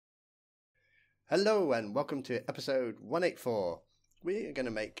Hello and welcome to episode 184. We are going to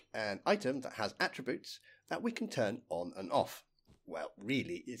make an item that has attributes that we can turn on and off. Well,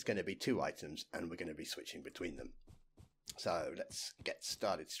 really, it's going to be two items and we're going to be switching between them. So let's get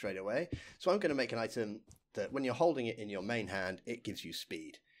started straight away. So I'm going to make an item that when you're holding it in your main hand, it gives you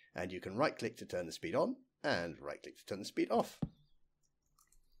speed. And you can right click to turn the speed on and right click to turn the speed off.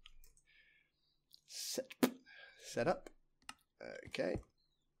 Set up. Okay.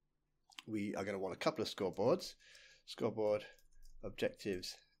 We are going to want a couple of scoreboards. Scoreboard,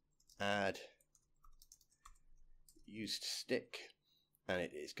 objectives, add, usedStick, and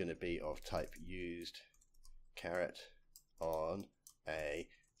it is going to be of type used caret on a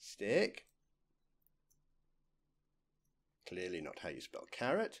stick. Clearly not how you spell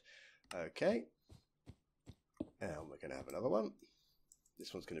carrot. Okay. And we're going to have another one.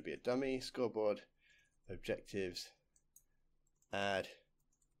 This one's going to be a dummy. Scoreboard, objectives, add,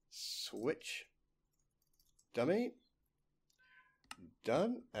 switch, dummy,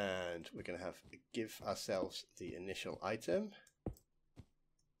 done, and we're going to have to give ourselves the initial item,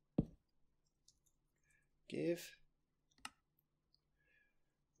 give,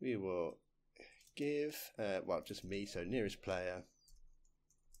 we will give, well just me, so nearest player,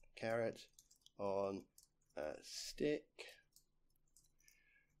 caret on a stick,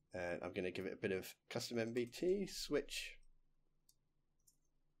 and I'm going to give it a bit of custom MBT, switch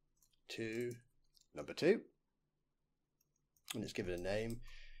to number 2, and let's give it a name,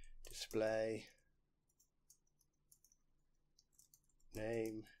 display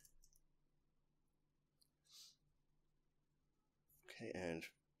name, okay, and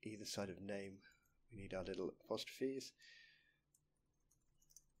either side of name we need our little apostrophes,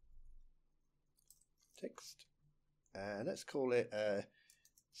 text, and let's call it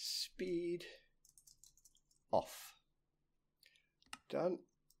speed off. Done.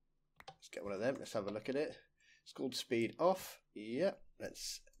 Let's get one of them. Let's have a look at it. It's called speed off. Yep.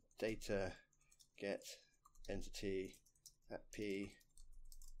 Let's data get entity at p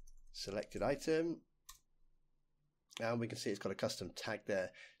selected item. And we can see it's got a custom tag there.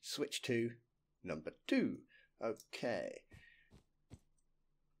 Switch to number 2. Okay.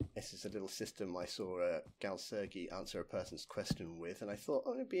 This is a little system I saw Gal Sergi answer a person's question with, and I thought,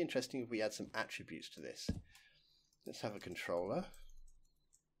 oh, it'd be interesting if we add some attributes to this. Let's have a controller.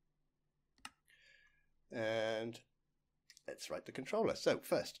 And let's write the controller. So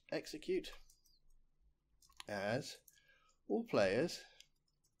first, execute as all players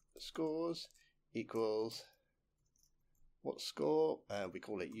scores equals what score? We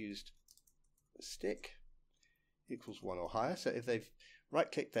call it used stick equals 1 or higher. So if they've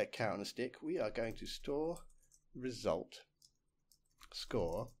right-clicked their caret on a stick, we are going to store result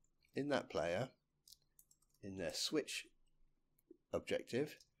score in that player in their switch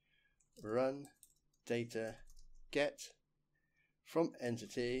objective, run data get from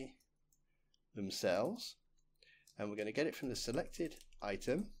entity themselves, and we're going to get it from the selected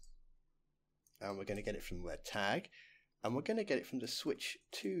item, and we're going to get it from their tag, and we're going to get it from the switch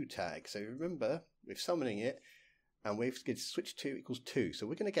to tag. So remember, we're summoning it and we've get switch to equals 2, so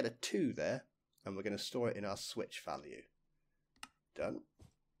we're going to get a 2 there and we're going to store it in our switch value. Done.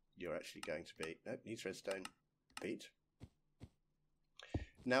 You're actually going to be, nope, needs redstone, beat.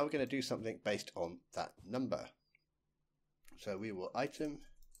 Now we're going to do something based on that number. So we will item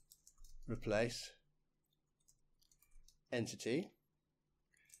replace entity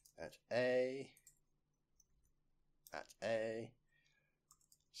at A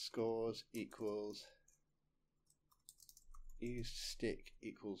scores equals used stick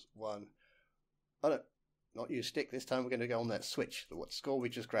equals 1. Oh no, not used stick. This time we're going to go on that switch. What score we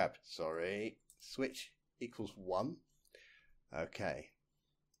just grabbed? Sorry, switch equals 1. Okay.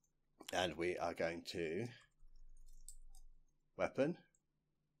 And we are going to weapon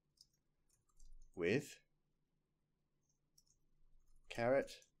with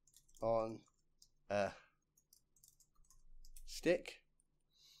caret on a stick,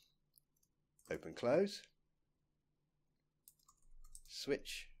 open close,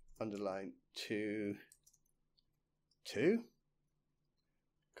 switch underline to 2,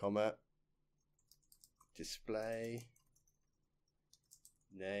 comma, display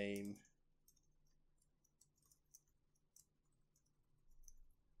name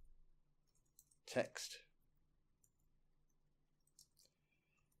text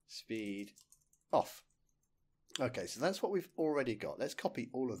speed off. Okay, so that's what we've already got. Let's copy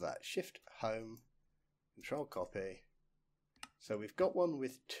all of that. Shift home, control copy. So we've got one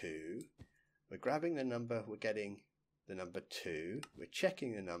with 2. We're grabbing the number, we're getting the number 2, we're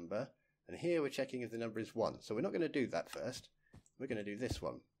checking the number, and here we're checking if the number is 1. So we're not going to do that first. We're going to do this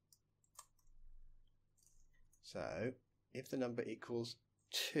one. So if the number equals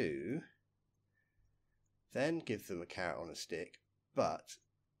 2, then give them a carrot on a stick, but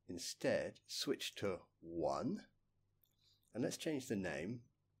instead switch to 1, and let's change the name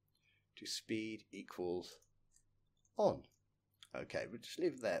to speed equals on. Okay, we'll just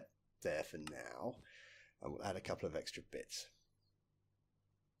leave that there for now, and we'll add a couple of extra bits.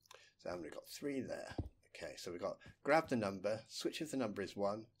 So we've got 3 there. Okay, so we've got grab the number, switch if the number is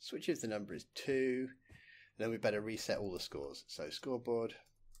 1, switch if the number is 2, and then we better reset all the scores. So scoreboard,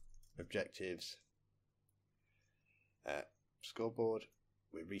 objectives, scoreboard,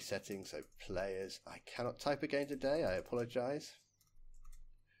 we're resetting, so players, I cannot type again today, I apologize.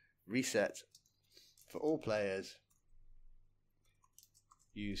 Reset for all players,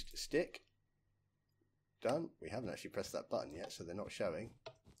 usedStick, done. We haven't actually pressed that button yet, so they're not showing.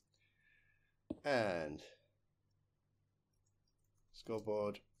 And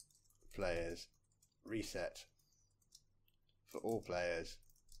scoreboard, players, reset for all players,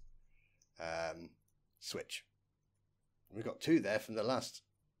 switch. We've got 2 there from the last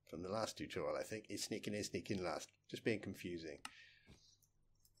tutorial, I think. Is sneaking in, sneaking last. Just being confusing.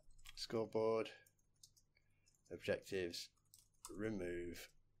 Scoreboard, objectives, remove,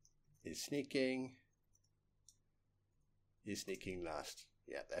 is sneaking last.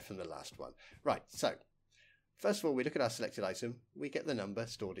 Yeah, they're from the last one. Right, so first of all, we look at our selected item. We get the number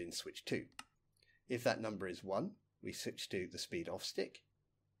stored in switch 2. If that number is 1, we switch to the speed off stick.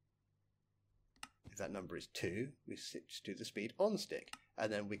 If that number is 2, we switch to the speed on stick,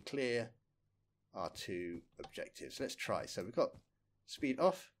 and then we clear our 2 objectives. Let's try. So we've got speed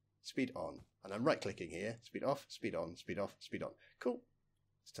off, speed on, and I'm right clicking here. Speed off, speed on, speed off, speed on. Cool.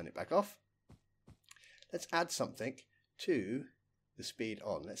 Let's turn it back off. Let's add something to the speed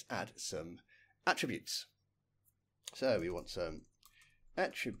on. Let's add some attributes. So we want some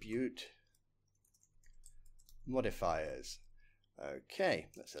attribute modifiers. Okay,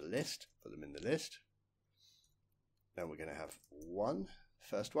 that's a list. Put them in the list. Now we're going to have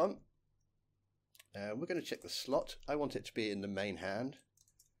first one. We're going to check the slot. I want it to be in the main hand.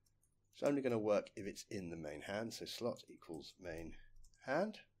 It's only going to work if it's in the main hand. So slot equals main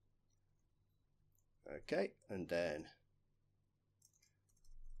hand. Okay, and then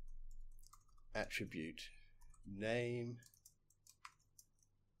attribute name.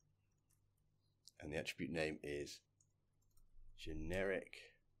 And the attribute name is generic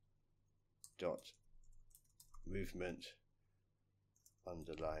dot movement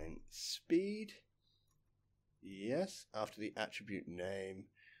underline speed. Yes, after the attribute name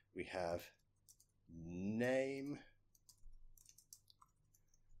we have name,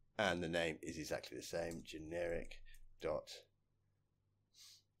 and the name is exactly the same, generic dot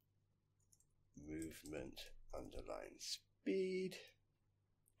movement underline speed.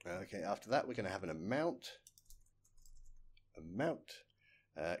 Okay, after that we're going to have an amount,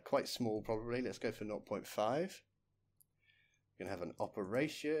 quite small probably. Let's go for 0.5. We're going to have an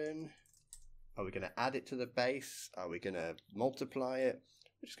operation. Are we going to add it to the base? Are we going to multiply it?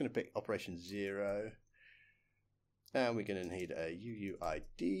 We're just going to pick operation 0, and we're going to need a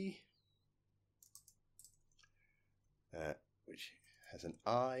UUID, which has an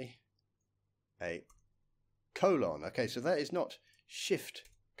I, a colon. Okay, so that is not shift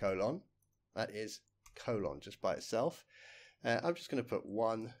colon, that is colon just by itself. I'm just going to put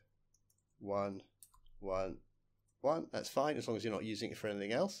 1, 1, 1, 1. That's fine as long as you're not using it for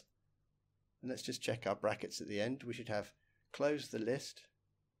anything else. And let's just check our brackets at the end. We should have close the list,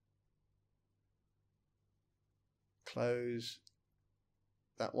 close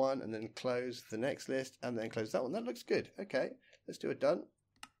that one, and then close the next list, and then close that one. That looks good. Okay, let's do it. Done.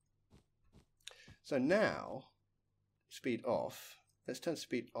 So now, speed off. Let's turn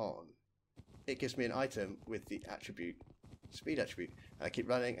speed on. It gives me an item with the attribute, speed attribute. And I keep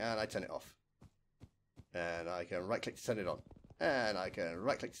running, and I turn it off. And I can right click to turn it on. And I can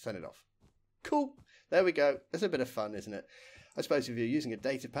right click to turn it off. Cool. There we go. That's a bit of fun, isn't it? I suppose if you're using a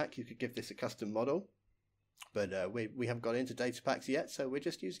data pack, you could give this a custom model. But we haven't got into data packs yet, so we're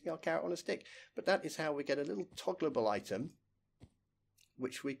just using our carrot on a stick. But that is how we get a little toggleable item,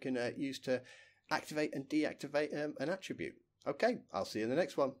 which we can use to activate and deactivate an attribute. Okay, I'll see you in the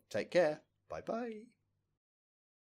next one. Take care. Bye-bye.